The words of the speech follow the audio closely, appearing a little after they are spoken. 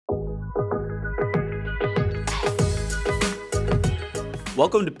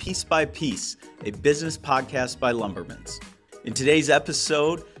Welcome to Piece by Piece, a business podcast by Lumbermens. In today's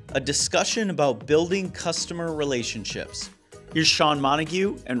episode, a discussion about building customer relationships. Here's Shawn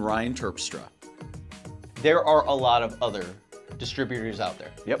Montague and Ryan Terpstra. There are a lot of other distributors out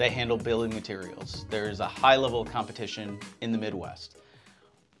there. Yep. They handle building materials. There's a high level of competition in the Midwest.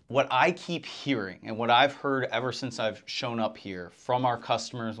 What I keep hearing and what I've heard ever since I've shown up here from our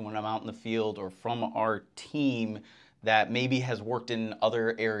customers when I'm out in the field or from our team that maybe has worked in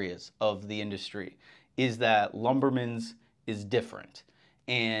other areas of the industry is that Lumbermen's is different.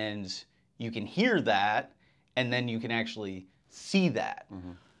 And you can hear that and then you can actually see that.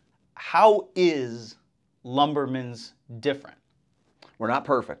 Mm-hmm. How is Lumbermen's different? We're not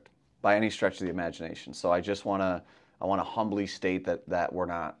perfect by any stretch of the imagination. So I just want to humbly state that we're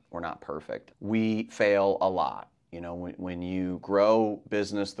not perfect. We fail a lot. You know, when you grow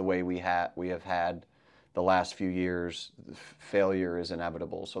business the way we have had the last few years, failure is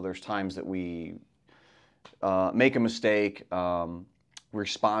inevitable. So there's times that we make a mistake,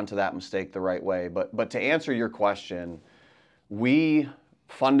 respond to that mistake the right way. But to answer your question, we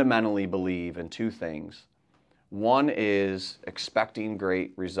fundamentally believe in two things. One is expecting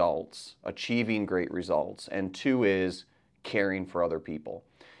great results, achieving great results, and two is caring for other people.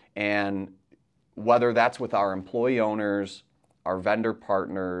 And whether that's with our employee owners, our vendor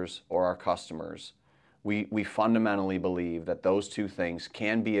partners, or our customers, we fundamentally believe that those two things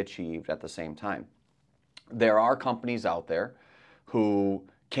can be achieved at the same time. There are companies out there who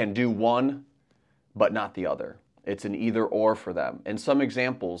can do one but not the other. It's an either or for them. And some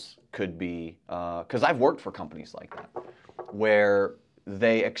examples could be, because I've worked for companies like that, where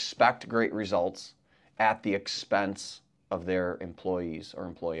they expect great results at the expense of their employees or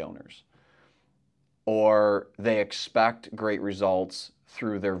employee owners. Or they expect great results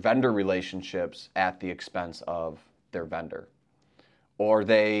through their vendor relationships at the expense of their vendor. Or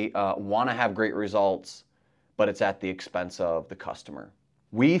they want to have great results, but it's at the expense of the customer.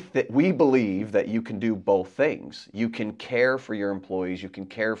 We believe that you can do both things. You can care for your employees, you can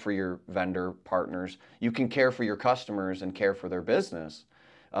care for your vendor partners, you can care for your customers and care for their business,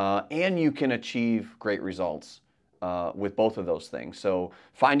 and you can achieve great results with both of those things. So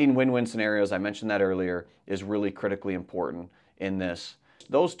finding win-win scenarios, I mentioned that earlier, is really critically important in this.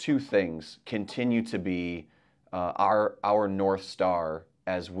 Those two things continue to be our North Star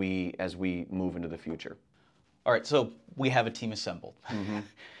as we move into the future. All right, so we have a team assembled. Mm-hmm.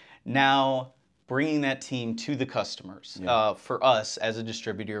 Now, bringing that team to the customers. Yeah. For us as a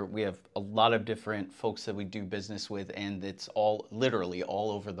distributor, we have a lot of different folks that we do business with, and it's all literally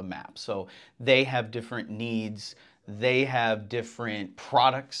all over the map. So they have different needs. They have different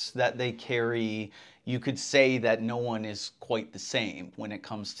products that they carry. You could say that no one is quite the same when it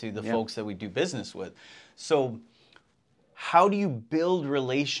comes to the folks that we do business with. So how do you build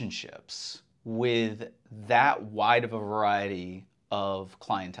relationships with that wide of a variety of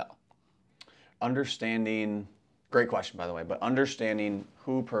clientele? Understanding, great question by the way, but understanding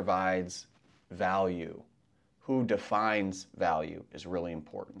who provides value, who defines value is really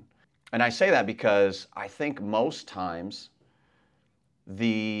important. And I say that because I think most times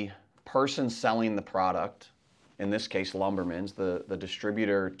the person selling the product, in this case Lumbermen's, the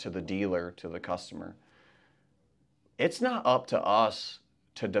distributor to the dealer to the customer, it's not up to us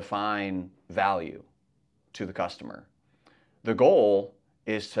to define value to the customer. The goal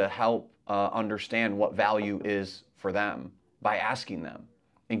is to help understand what value is for them by asking them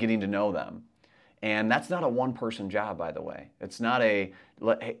and getting to know them. And that's not a one-person job, by the way. It's not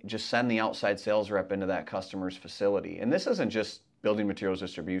just send the outside sales rep into that customer's facility. And this isn't just building materials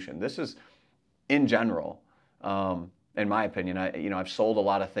distribution. This is in general, in my opinion. I've sold a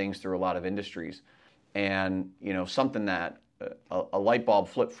lot of things through a lot of industries, and something that a light bulb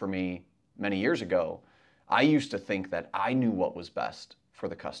flipped for me many years ago. I used to think that I knew what was best for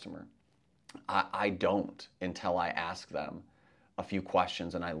the customer. I don't until I ask them a few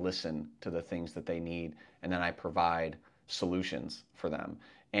questions and I listen to the things that they need, and then I provide solutions for them.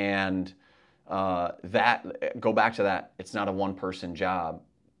 And go back to that, it's not a one-person job.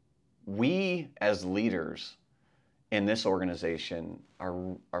 We as leaders in this organization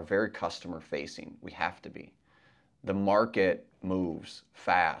are very customer-facing. We have to be. The market moves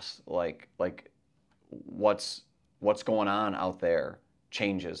fast, like what's going on out there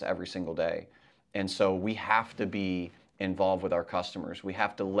changes every single day. And so we have to be involved with our customers. We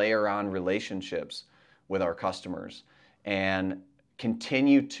have to layer on relationships with our customers and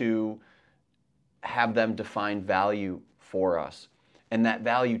continue to have them define value for us. And that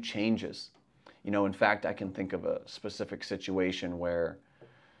value changes. In fact, I can think of a specific situation where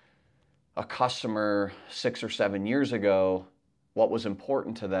a customer 6 or 7 years ago what was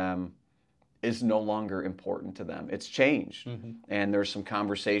important to them is no longer important to them. It's changed. And there's some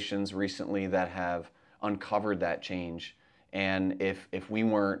conversations recently that have uncovered that change. And if we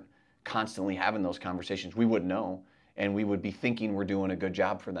weren't constantly having those conversations, we would know, and we would be thinking we're doing a good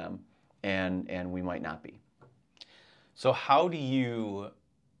job for them, and we might not be. So how do you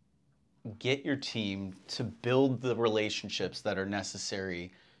get your team to build the relationships that are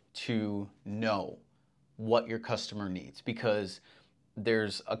necessary to know what your customer needs? Because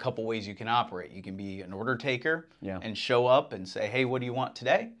there's a couple ways you can operate. You can be an order taker and show up and say, hey, what do you want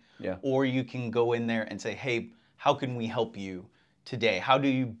today? Or you can go in there and say, hey, how can we help you today? How do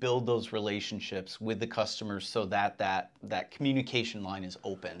you build those relationships with the customers so that that communication line is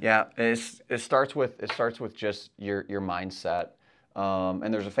open? Yeah, it starts with just your mindset.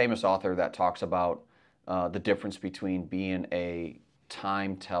 And there's a famous author that talks about the difference between being a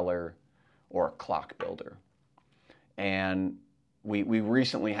time teller or a clock builder. And we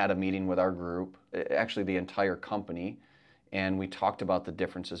recently had a meeting with our group, actually the entire company, and we talked about the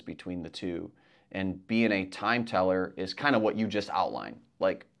differences between the two. And being a time teller is kind of what you just outlined.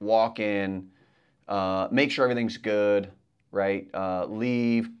 Like walk in, make sure everything's good, right?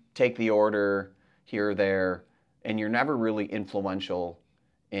 Leave, take the order here or there, and you're never really influential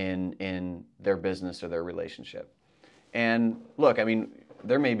in their business or their relationship. And look, I mean,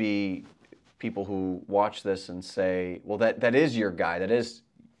 there may be people who watch this and say, well, that is your guy, that is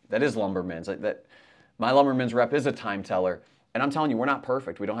Lumbermen's. That my Lumbermen's rep is a time teller. And I'm telling you, we're not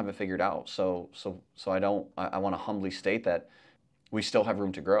perfect. We don't have it figured out. So I want to humbly state that we still have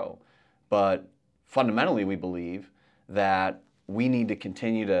room to grow. But fundamentally, we believe that we need to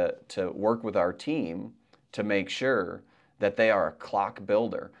continue to work with our team to make sure that they are a clock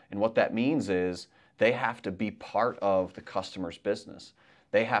builder. And what that means is they have to be part of the customer's business.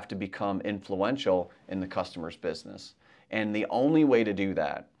 They have to become influential in the customer's business. And the only way to do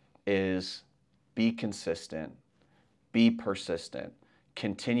that is be consistent, be persistent,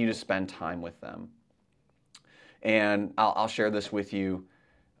 continue to spend time with them. And I'll share this with you.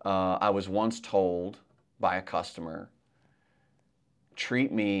 I was once told by a customer,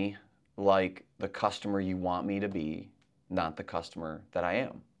 treat me like the customer you want me to be, not the customer that I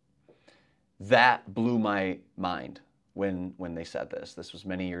am. That blew my mind when they said this. This was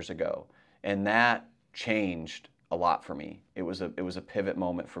many years ago. And that changed a lot for me. It was a pivot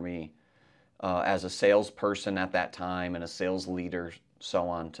moment for me as a salesperson at that time and a sales leader, so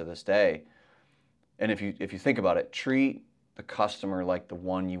on to this day. And if you think about it, treat the customer like the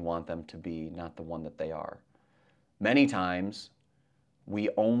one you want them to be, not the one that they are. Many times, we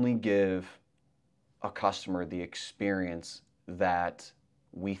only give a customer the experience that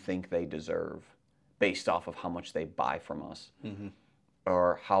we think they deserve based off of how much they buy from us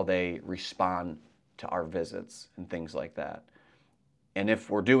or how they respond to our visits and things like that. And if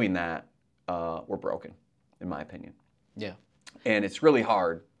we're doing that, we're broken, in my opinion. Yeah. And it's really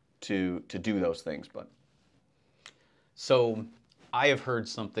hard to do those things. But so I have heard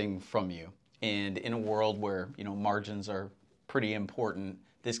something from you, and in a world where margins are pretty important,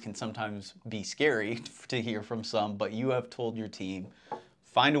 this can sometimes be scary to hear from some. But you have told your team,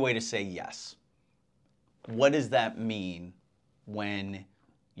 find a way to say yes. What does that mean when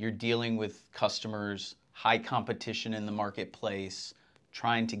you're dealing with customers, high competition in the marketplace,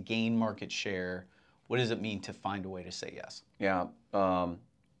 trying to gain market share? What does it mean to find a way to say yes? Yeah,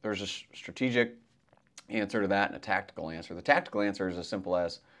 there's a strategic answer to that and a tactical answer. The tactical answer is as simple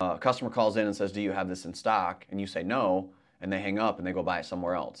as a customer calls in and says, do you have this in stock? And you say no, and they hang up and they go buy it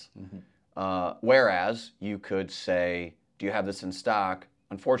somewhere else. Whereas you could say, do you have this in stock?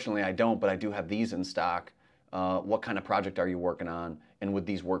 Unfortunately, I don't, but I do have these in stock. What kind of project are you working on? And would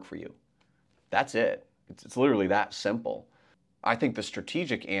these work for you? That's it. It's literally that simple. I think the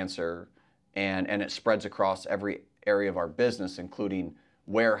strategic answer, and it spreads across every area of our business, including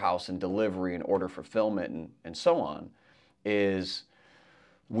warehouse and delivery and order fulfillment and so on, is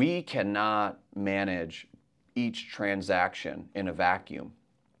we cannot manage each transaction in a vacuum.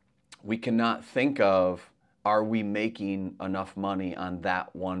 We cannot think of, are we making enough money on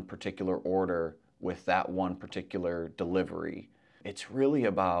that one particular order with that one particular delivery? It's really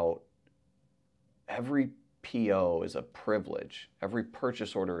about every PO is a privilege. Every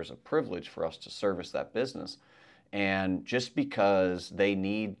purchase order is a privilege for us to service that business. And just because they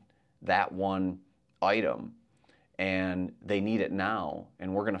need that one item and they need it now,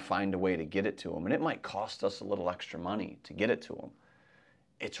 and we're going to find a way to get it to them, and it might cost us a little extra money to get it to them,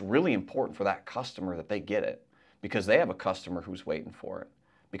 it's really important for that customer that they get it, because they have a customer who's waiting for it,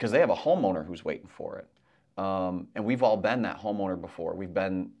 because they have a homeowner who's waiting for it. And we've all been that homeowner before. We've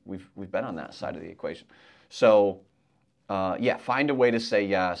been on that side of the equation. So yeah, find a way to say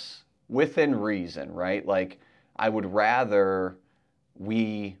yes within reason, right? Like, I would rather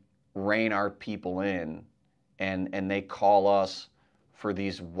we rein our people in and they call us for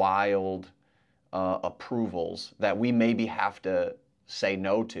these wild approvals that we maybe have to say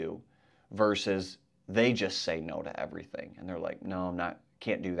no to, versus they just say no to everything. And they're like, no, I'm not,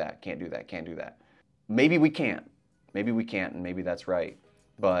 can't do that, can't do that, can't do that. Maybe we can't, and maybe that's right.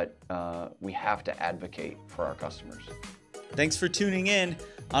 But we have to advocate for our customers. Thanks for tuning in.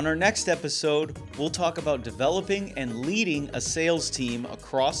 On our next episode, we'll talk about developing and leading a sales team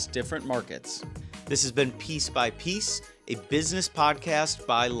across different markets. This has been Piece by Piece, a business podcast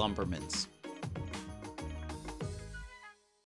by Lumbermens.